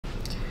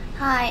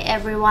Hi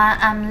everyone,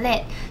 I'm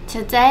Lynn.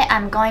 Today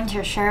I'm going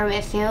to share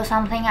with you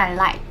something I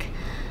like.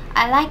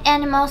 I like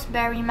animals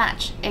very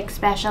much,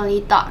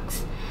 especially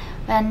dogs.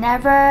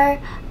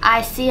 Whenever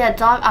I see a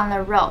dog on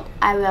the road,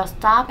 I will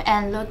stop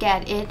and look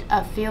at it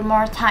a few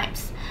more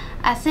times.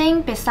 I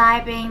think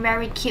besides being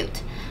very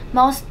cute,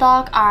 most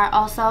dogs are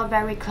also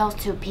very close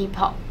to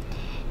people.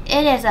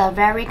 It is a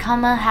very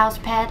common house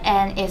pet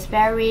and is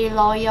very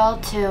loyal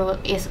to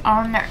its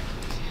owner.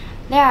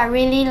 They are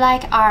really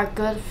like our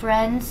good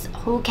friends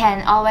who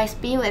can always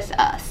be with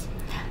us.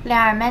 There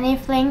are many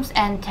films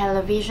and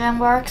television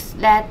works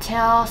that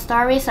tell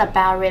stories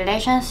about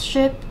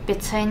relationships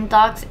between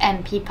dogs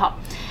and people.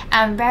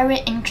 I'm very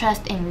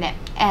interested in them,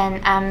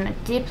 and I'm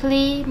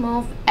deeply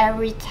moved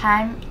every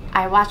time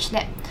I watch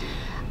them.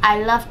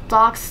 I love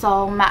dogs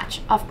so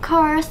much. Of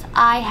course,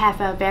 I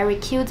have a very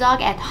cute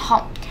dog at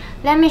home.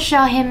 Let me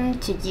show him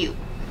to you.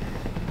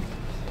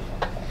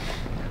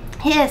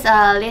 He is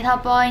a little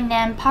boy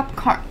named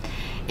Popcorn.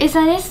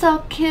 Isn't it so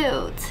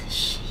cute?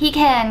 He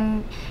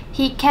came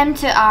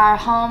to our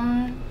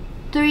home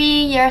 3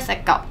 years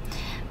ago.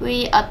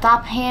 We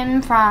adopted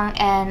him from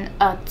an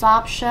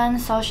adoption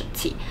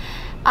society.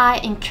 I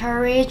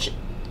encourage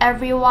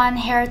everyone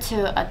here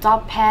to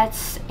adopt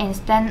pets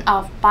instead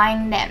of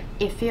buying them.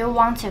 If you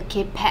want to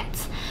keep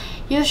pets,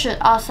 you should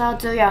also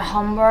do your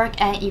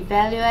homework and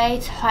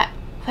evaluate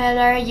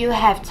whether you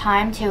have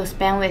time to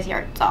spend with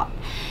your dog.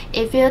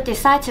 If you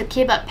decide to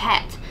keep a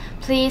pet,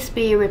 please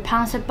be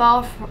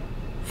responsible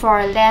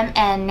for them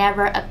and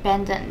never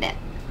abandon them.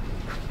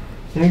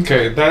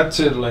 Okay, that's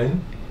it,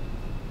 Lynn.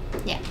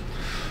 Yeah.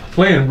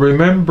 Lynn,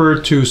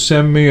 remember to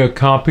send me a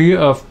copy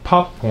of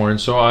Popcorn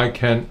so I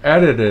can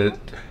edit it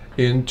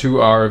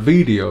into our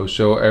video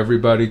so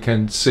everybody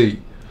can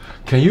see.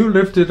 Can you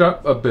lift it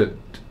up a bit?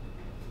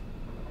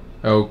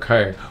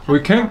 Okay, we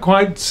can't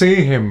quite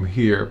see him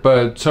here,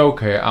 but it's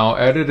okay. I'll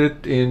edit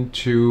it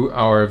into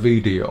our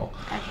video.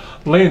 Okay.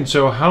 Lynn,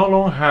 so how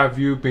long have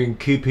you been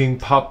keeping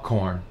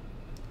Popcorn?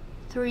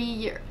 3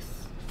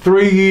 years.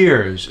 3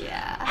 years?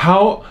 Yeah.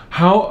 How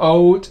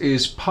old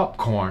is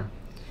Popcorn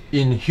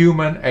in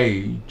human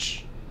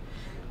age?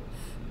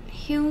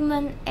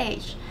 Human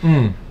age.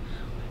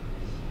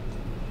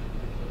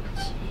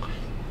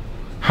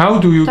 How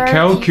do you 35.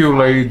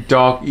 calculate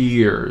dog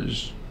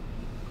years?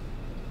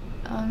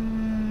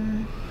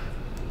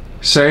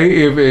 Say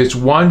if it's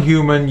 1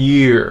 human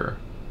year,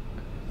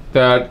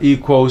 that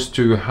equals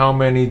to how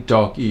many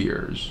dog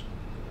years?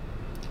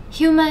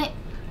 Human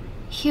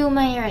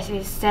years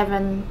is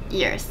 7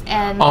 years,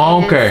 and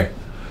okay.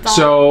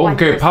 So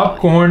okay,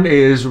 Popcorn old.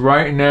 is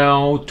right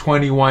now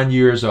 21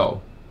 years old.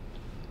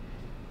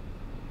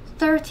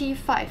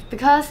 35,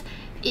 because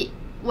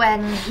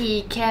when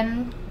he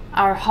came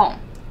our home,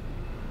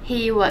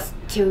 he was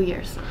 2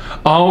 years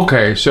old.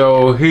 Okay,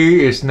 so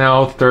he is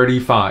now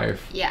 35.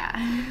 Yeah.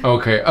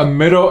 Okay, a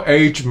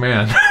middle-aged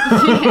man.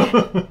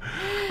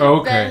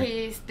 Okay. But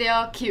he's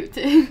still cute.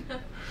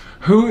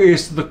 Who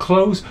is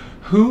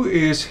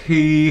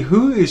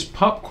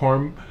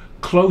Popcorn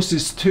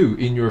closest to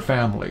in your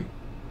family?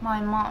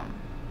 My mom.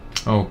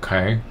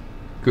 Okay,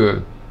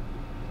 good.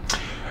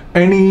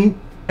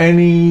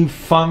 Any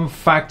fun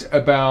fact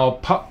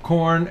about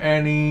Popcorn?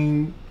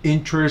 Any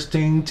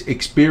interesting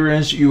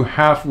experience you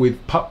have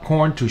with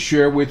Popcorn to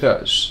share with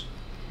us?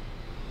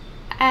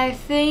 I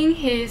think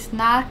he's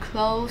not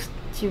close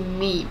to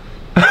me.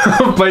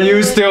 But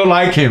you still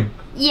like him?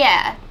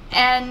 Yeah,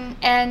 and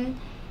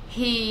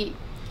he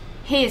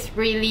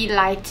really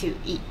like to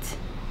eat.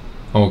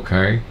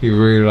 Okay, he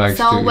really likes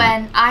to eat. So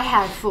when I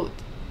have food,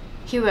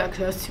 he will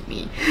close to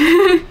me.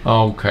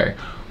 Okay.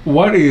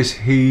 What is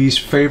his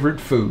favorite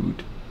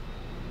food?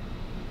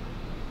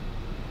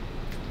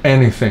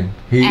 Anything.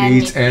 He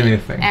eats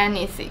anything.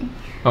 Anything.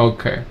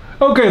 Okay.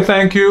 Okay,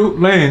 thank you.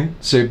 Lynn,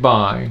 say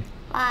bye.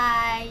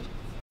 Bye.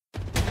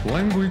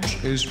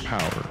 Language is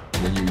power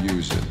when you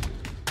use it.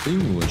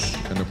 English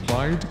and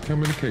Applied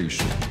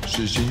Communication,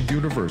世新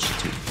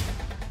University.